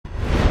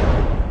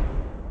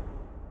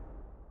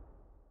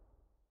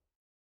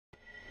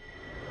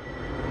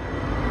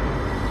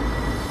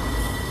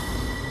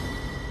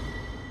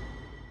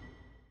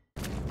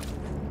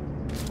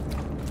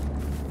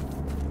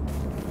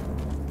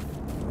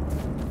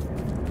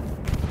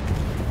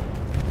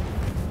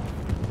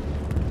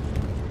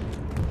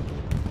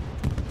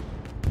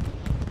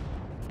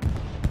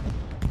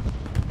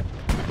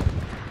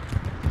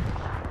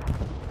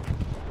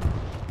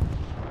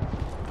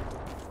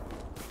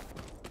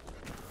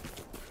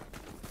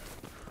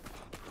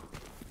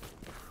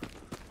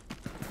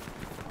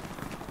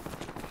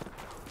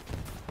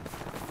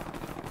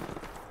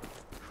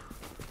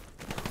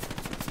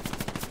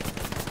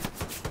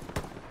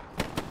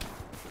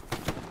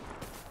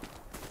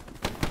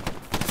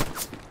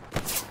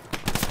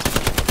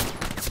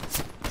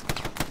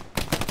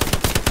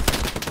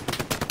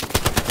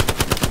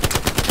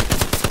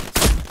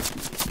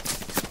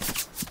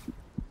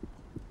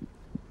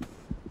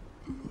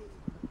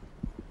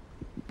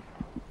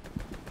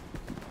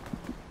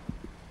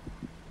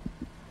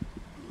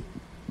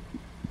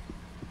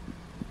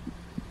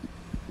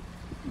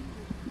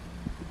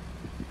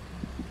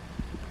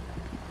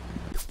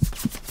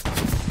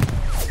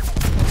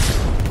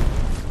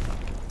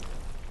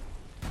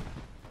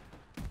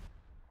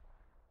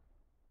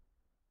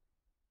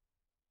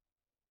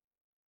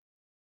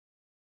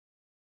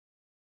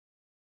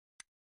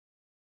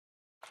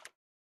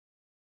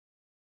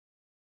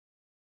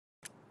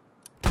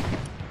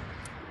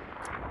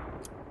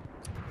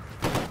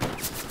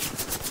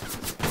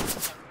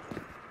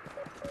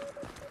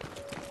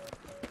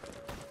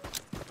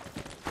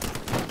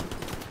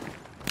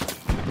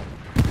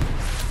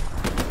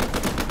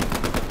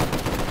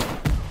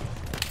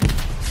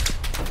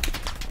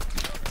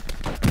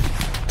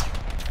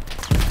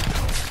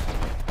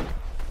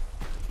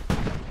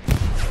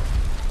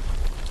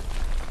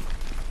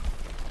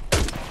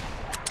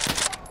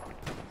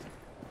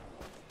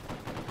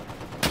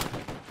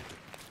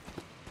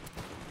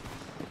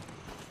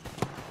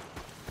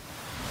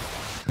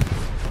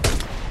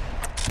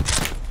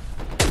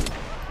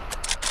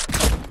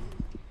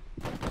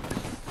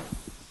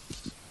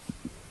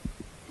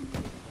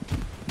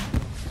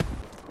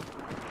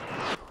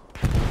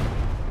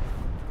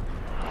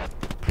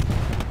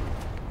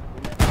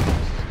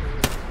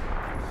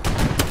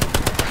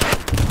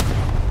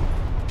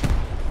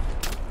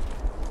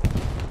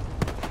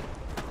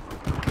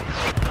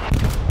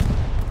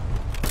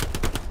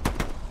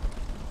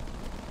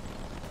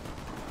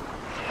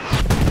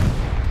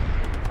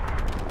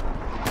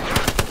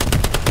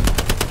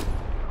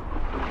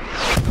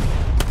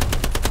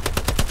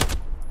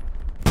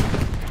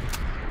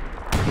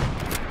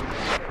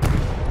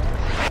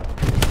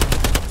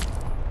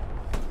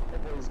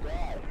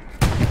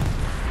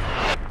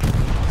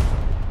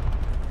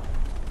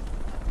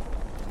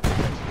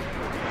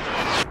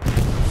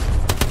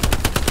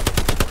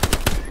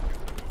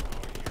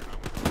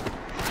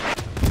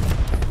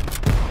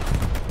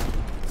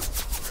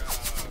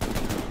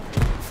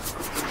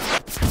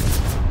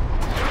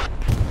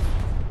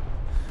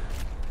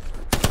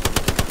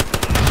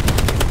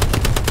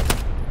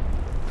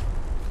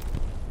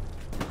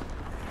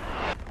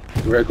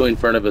Directly in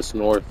front of us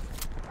north.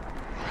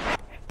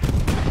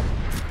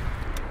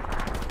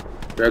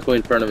 Directly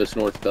in front of us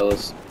north,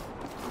 fellas.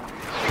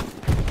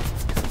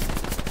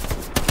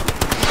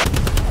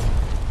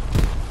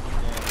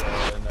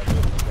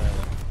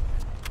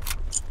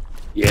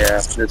 Yeah,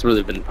 that's where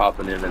they've been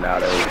popping in and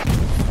out of.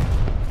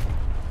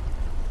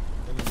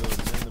 In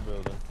the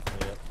building.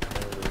 Yeah,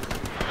 there it is.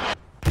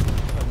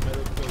 Some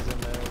medicals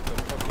in there with the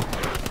fucking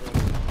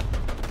medicals.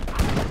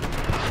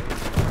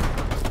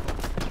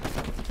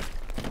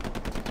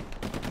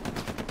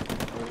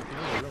 Well, if you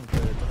need a room for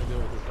it, let me deal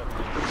with this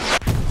fucking.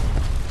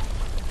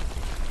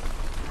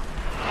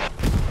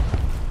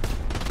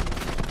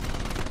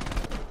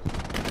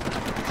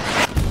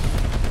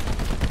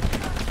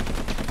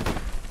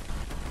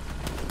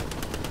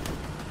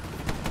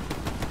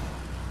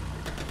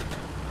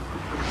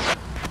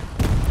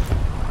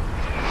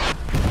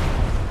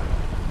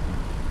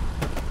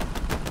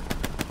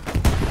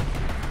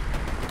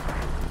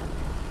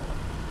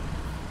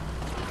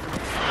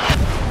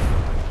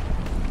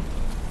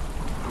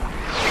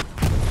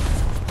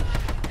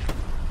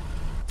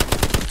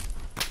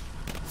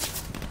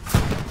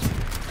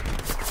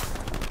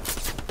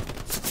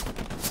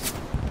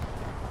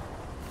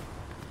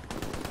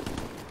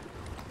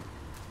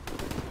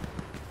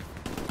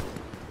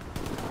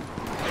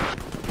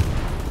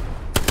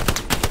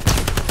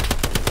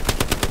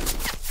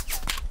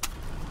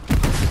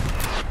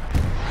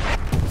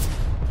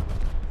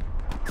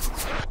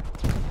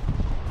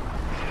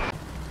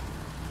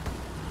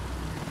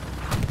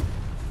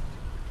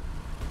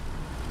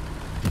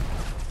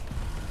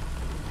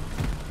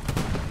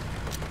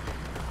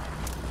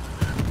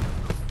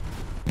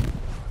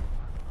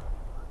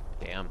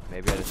 Damn,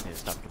 maybe I just need to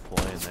stop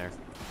deploying there.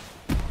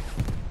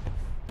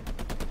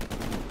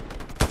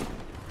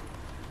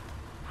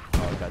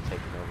 Oh, it got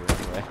taken over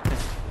anyway.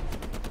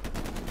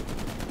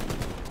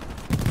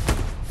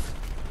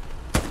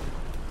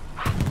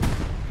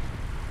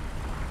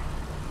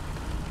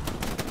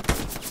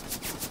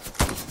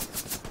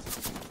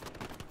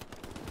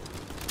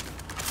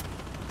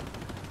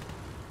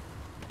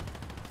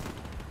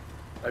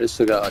 I just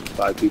took out like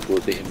 5 people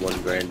with the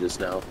M1 Grand just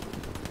now.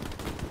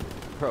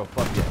 Bro,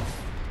 fuck yeah.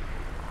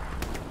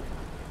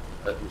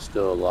 I'm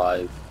still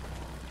alive.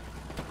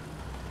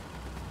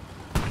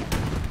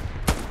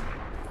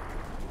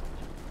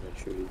 Make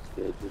sure he's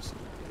dead just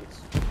in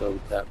case. Go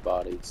tap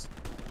bodies.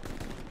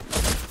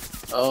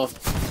 Oh.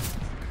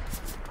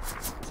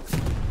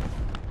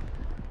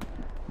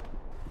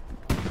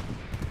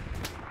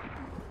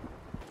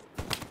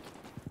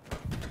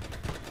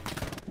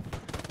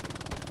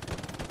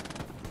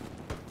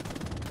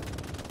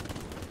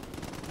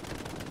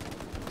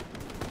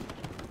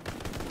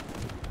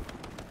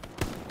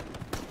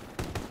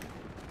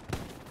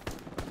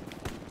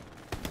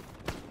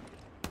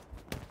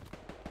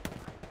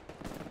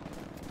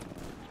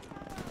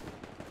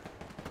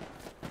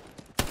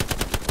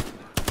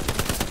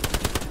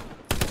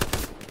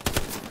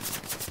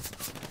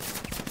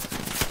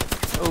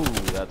 Oh,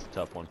 that's a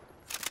tough one.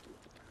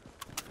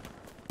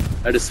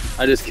 I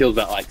just killed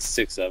about like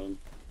 6 of them.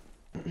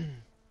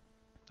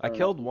 I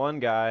killed one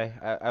guy.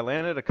 I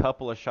landed a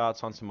couple of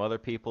shots on some other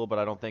people, but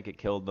I don't think it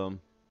killed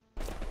them.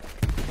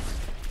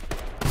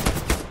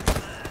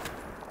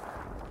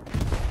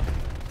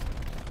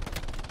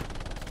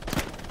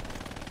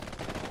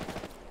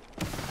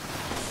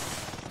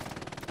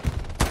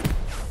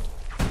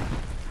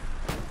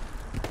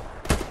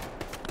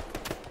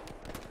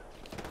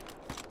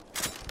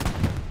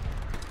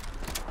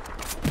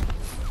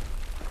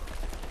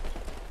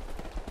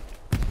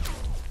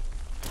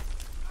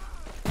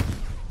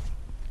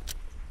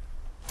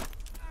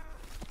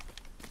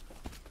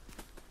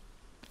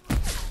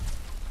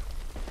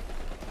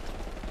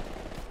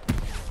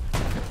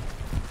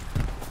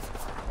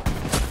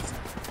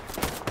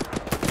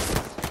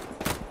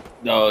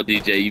 No,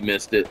 DJ, you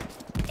missed it.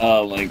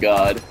 Oh my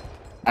god.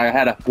 I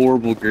had a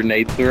horrible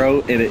grenade throw,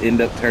 and it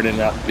ended up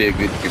turning out to be a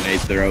good grenade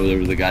throw. There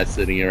was a guy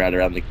sitting right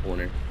around the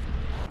corner.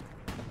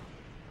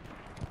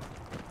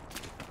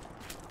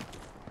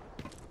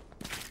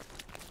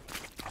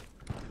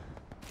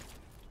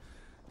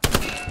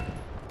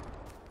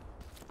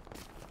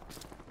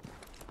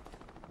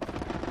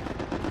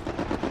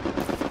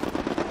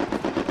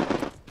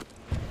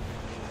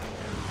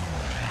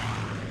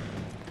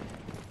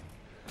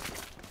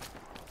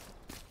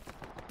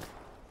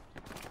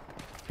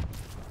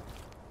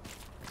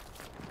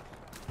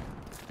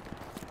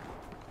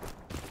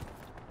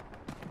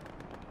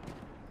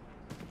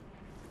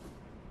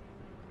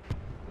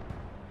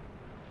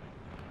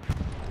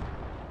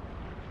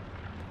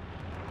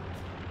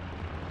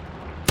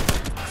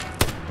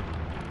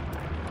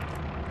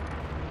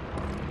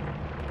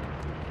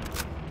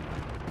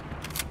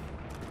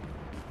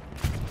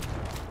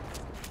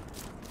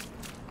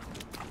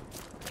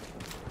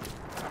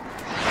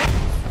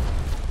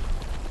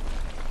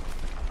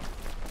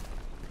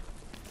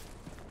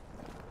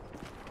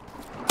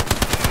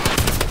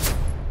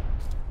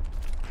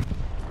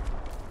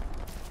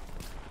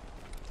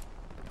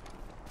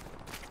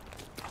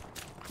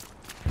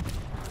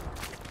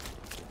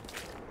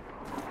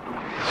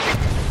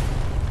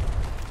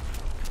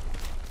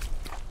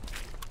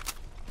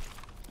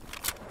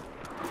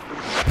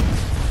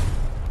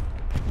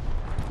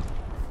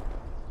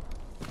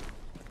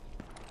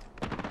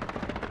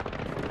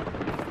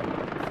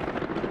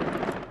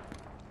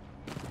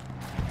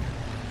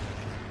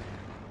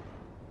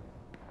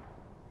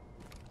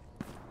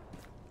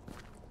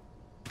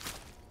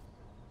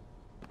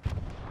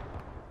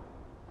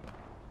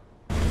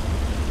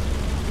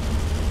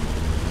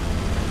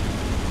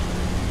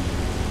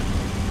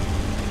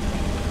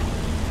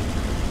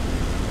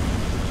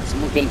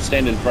 gonna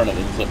stand in front of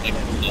him, so make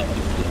him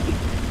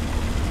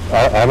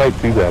I might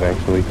do that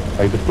actually.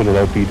 I just put an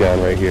OP down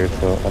right here,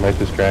 so I might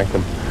distract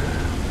him.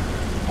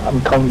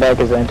 I'm coming back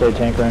as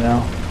anti-tank right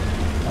now.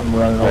 I'm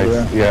running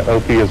over there. Yeah,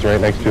 OP is right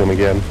next to him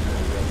again.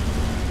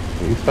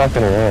 He's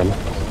stalking around.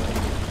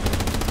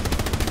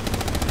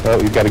 Oh,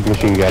 he's got a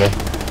machine gunner.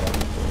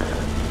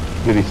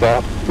 Did he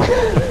stop?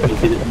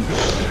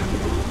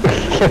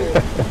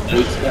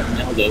 He's stopped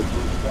now, though.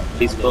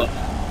 He's fucked.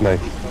 Nice.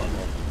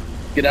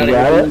 Get out You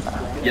of got here. it?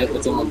 Yep,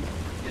 it's on.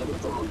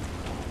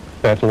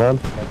 Satchel on?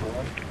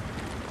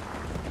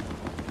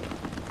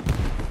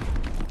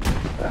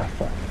 Ah,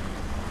 fuck.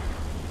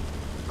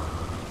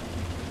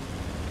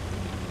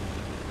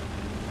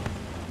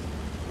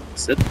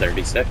 Said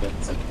 30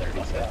 seconds.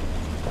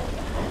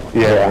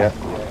 Yeah.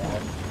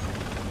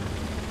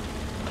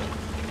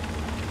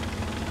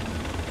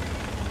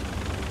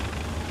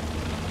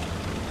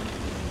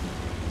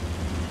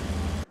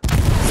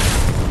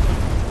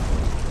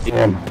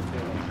 Damn.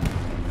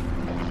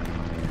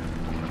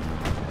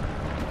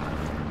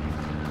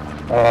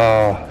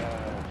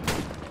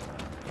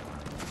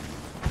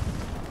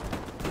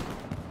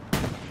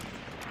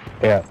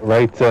 Yeah,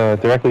 right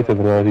directly to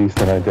the northeast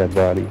of my dead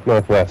body.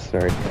 Northwest,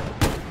 sorry.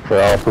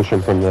 They're all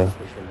pushing from the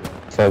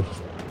south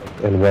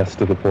and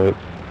west of the point.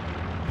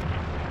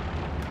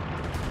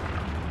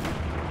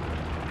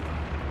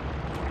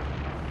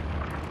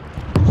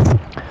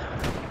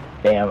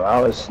 Damn,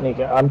 I was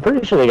sneaking. I'm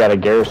pretty sure they got a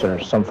garrison or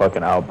some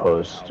fucking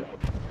outpost.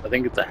 I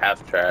think it's a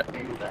half track.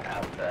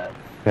 Yeah,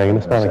 I'm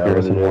gonna spawn a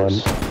garrison one.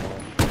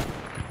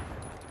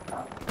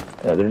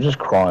 Yeah, they're just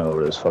crawling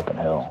over this fucking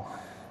hill.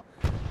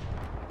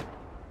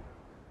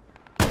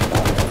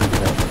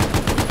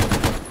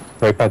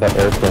 Right by that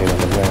airplane on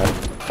the map.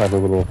 Have a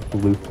little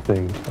loop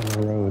thing on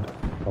the road.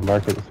 I'll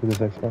mark it as soon as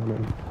I spawn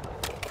in.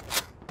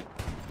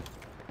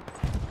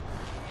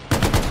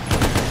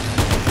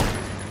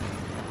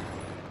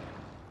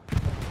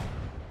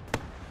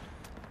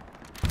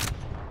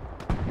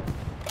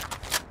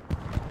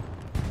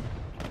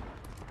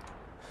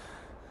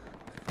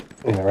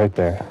 Yeah, right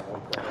there.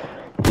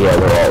 Yeah,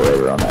 they're all right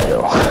around that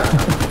hill.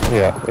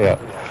 Yeah.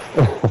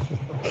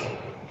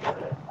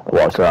 I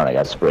walked around, I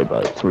got sprayed by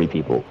like 3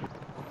 people.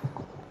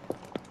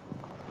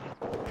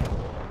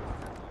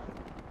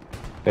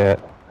 Yeah.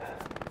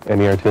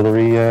 Any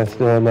artillery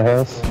still in the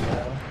house?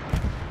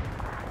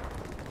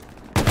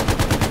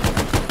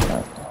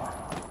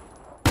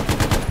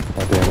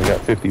 Oh damn, we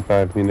got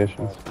 55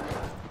 munitions.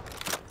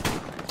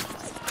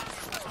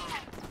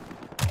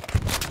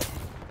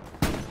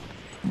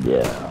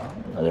 Yeah,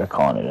 they're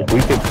calling it in.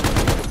 We could,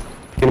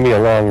 it's gonna be a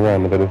long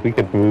run, but if we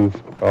could move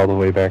all the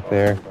way back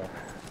there.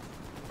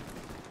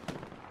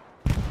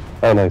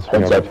 Oh nice, we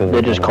Heads got up,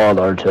 artillery. they just called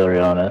artillery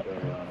on it.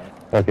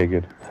 Okay,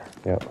 good.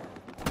 Yeah.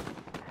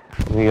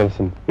 We got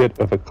some bit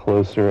of a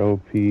closer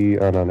OP.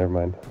 Oh no, never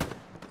mind.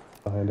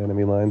 Behind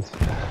enemy lines.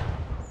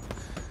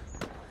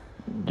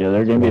 Yeah,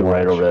 they're gonna be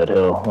right over that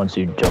hill. Once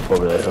you jump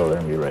over that hill,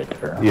 they're gonna be right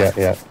there.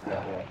 Yeah.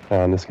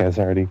 Oh, and this guy's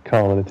already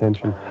calling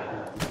attention.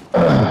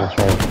 We'll try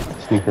and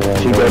sneak around.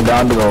 If you go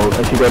down low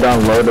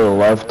to the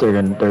left, they're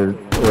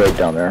right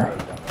down there.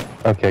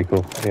 Okay,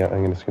 cool. Yeah,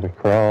 I'm just gonna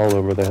crawl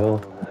over the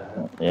hill.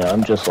 Yeah,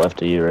 I'm just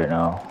left of you right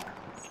now.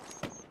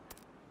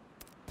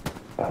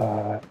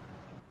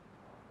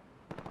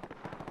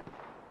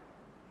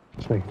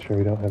 Just making sure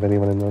we don't have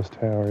anyone in those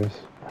towers.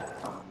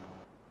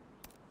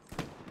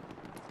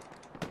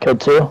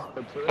 Killed 2.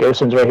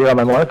 Garrison's right here on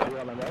my mark.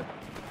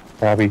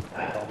 Robbie.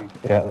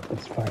 Yeah,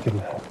 let's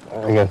fucking...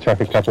 I'm gonna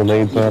chuck a couple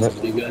nades on it.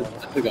 You guys,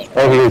 I forgot.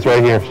 Oh, he is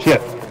right here.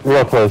 Shit!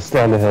 Real close,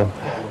 down the hill.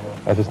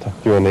 I just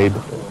threw a nade.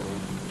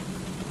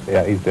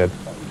 Yeah, he's dead.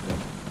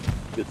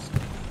 Good.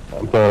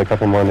 I'm throwing a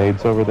couple more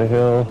nades over the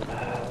hill.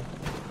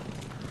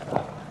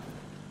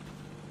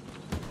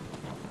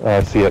 Oh,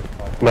 I see it.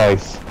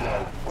 Nice.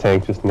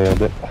 Tank just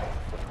nailed it.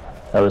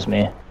 That was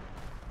me.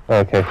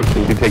 Okay,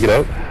 did you take it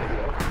out?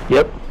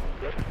 Yep.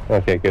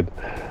 Okay, good.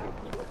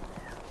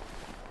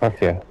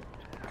 Fuck yeah.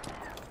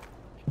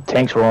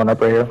 Tank's rolling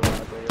up right here.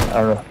 I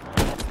don't know.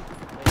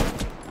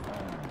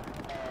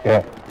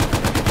 Yeah.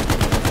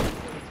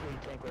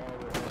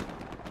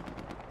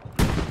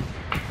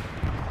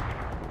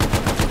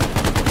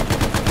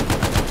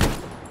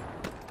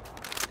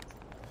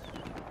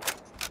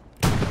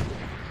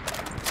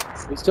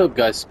 There's still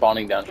guys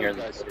spawning down here in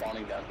this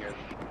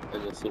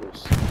little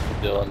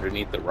still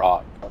underneath the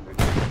rock.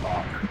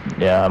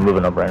 Yeah, I'm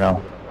moving up right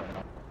now.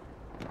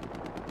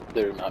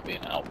 There might be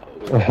an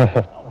outpost.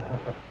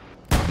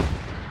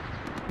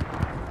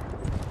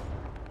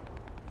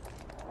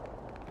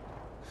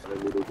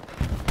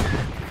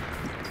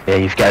 Yeah,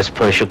 you guys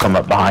push, you'll come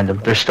up behind them.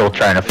 They're still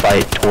trying to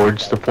fight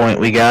towards the point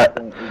we got.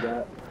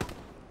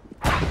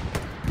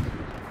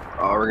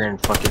 Oh, we're getting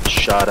fucking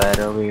shot at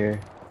over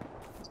here.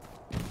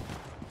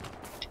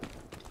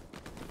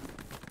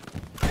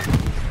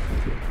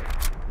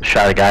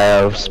 Shot a guy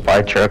out of a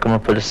supply truck. I'm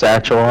gonna put a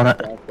satchel on it.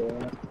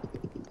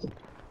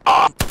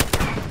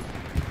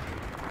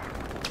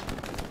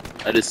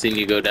 I just seen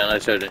you go down. I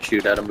tried to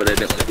shoot at him, but I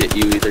didn't want to hit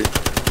you either.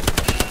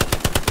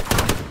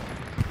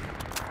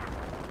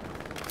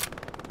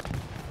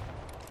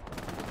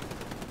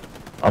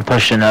 I'm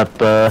pushing up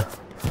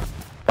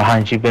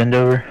behind you,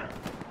 Bendover.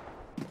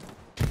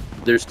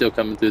 They're still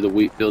coming through the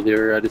wheat field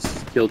here. I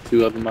just killed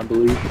 2 of them, I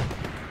believe.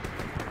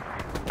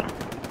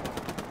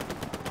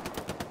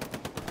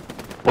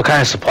 What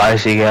kind of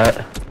supplies you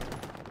got?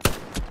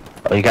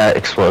 Oh, you got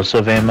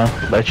explosive ammo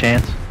by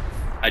chance?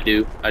 I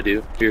do.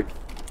 Here.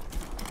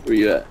 Where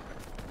you at?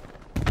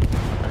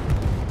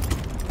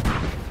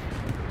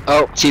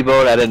 Oh,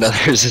 T-Bone, I didn't know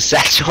there was a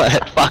satchel at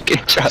that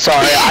fucking truck.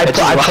 Sorry, I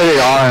put it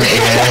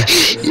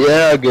on.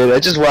 Yeah, good. I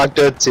just walked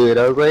up to it.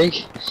 I was like,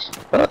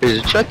 oh, there's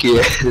a truck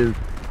here.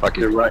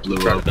 Fucking They're right blew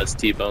in front up. of us,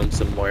 T-Bone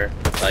somewhere.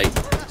 Like,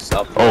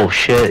 south. Oh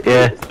shit,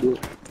 yeah.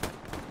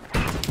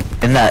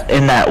 In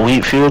that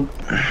wheat field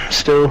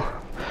still.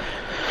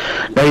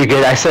 No, you're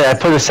good. I said I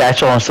put a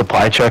satchel on a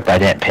supply truck, but I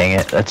didn't ping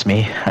it. That's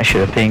me. I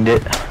should have pinged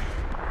it.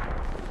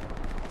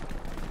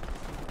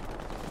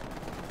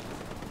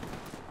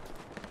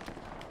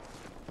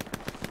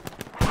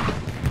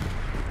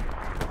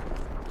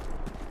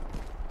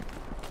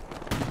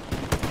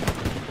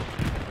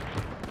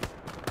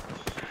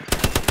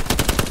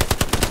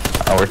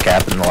 Oh, we're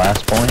capping the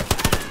last point.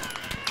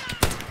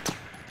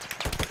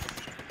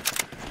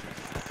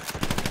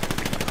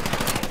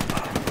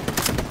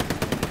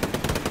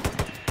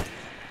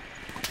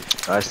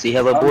 I see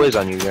hello boys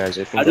on you guys.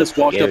 I think I just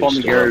walked up on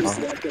the Gary's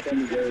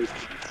garage.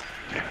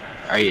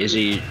 Are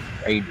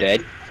you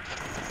dead?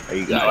 Are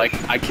you No, guys?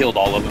 I killed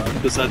all of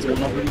them. Besides one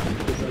of them.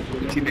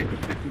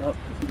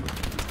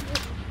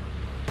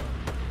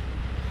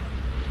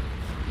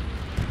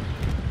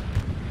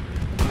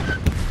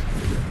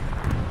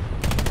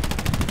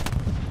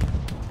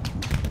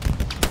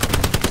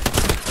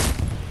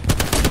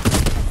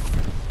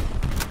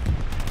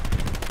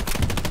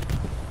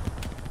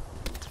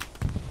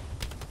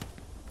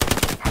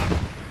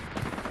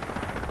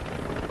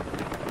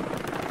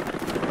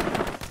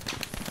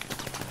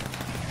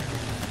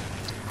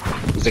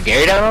 Is the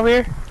Gary down over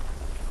here?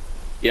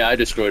 Yeah, I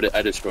destroyed it.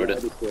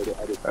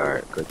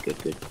 Alright,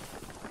 good.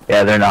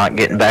 Yeah, they're not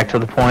getting back to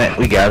the point.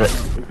 We got it.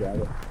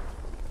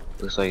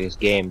 Looks like it's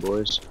game,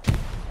 boys.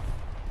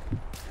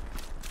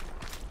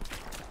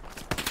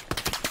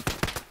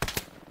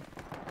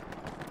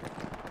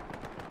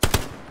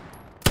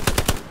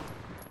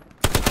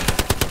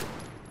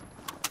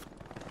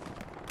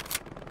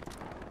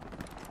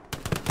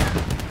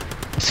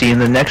 See you in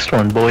the next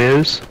one,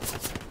 boyos.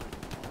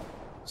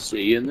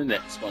 See you in the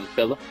next one,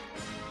 fella.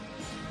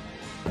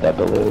 That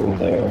balloon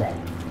there.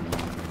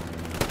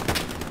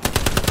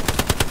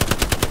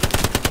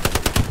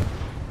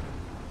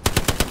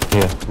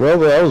 Yeah. Well,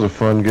 that was a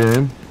fun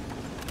game.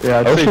 Yeah,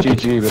 I'd I say wish we could-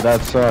 GG, but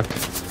that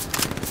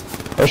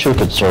sucked. I wish we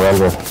could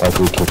surrender, like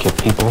we can kick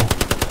people.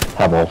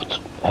 Have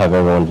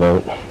everyone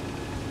vote.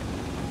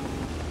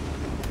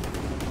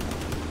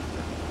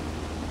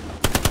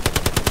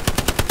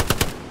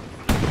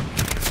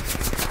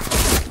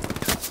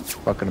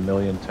 Fucking a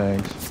million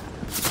tanks.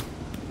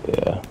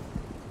 Yeah.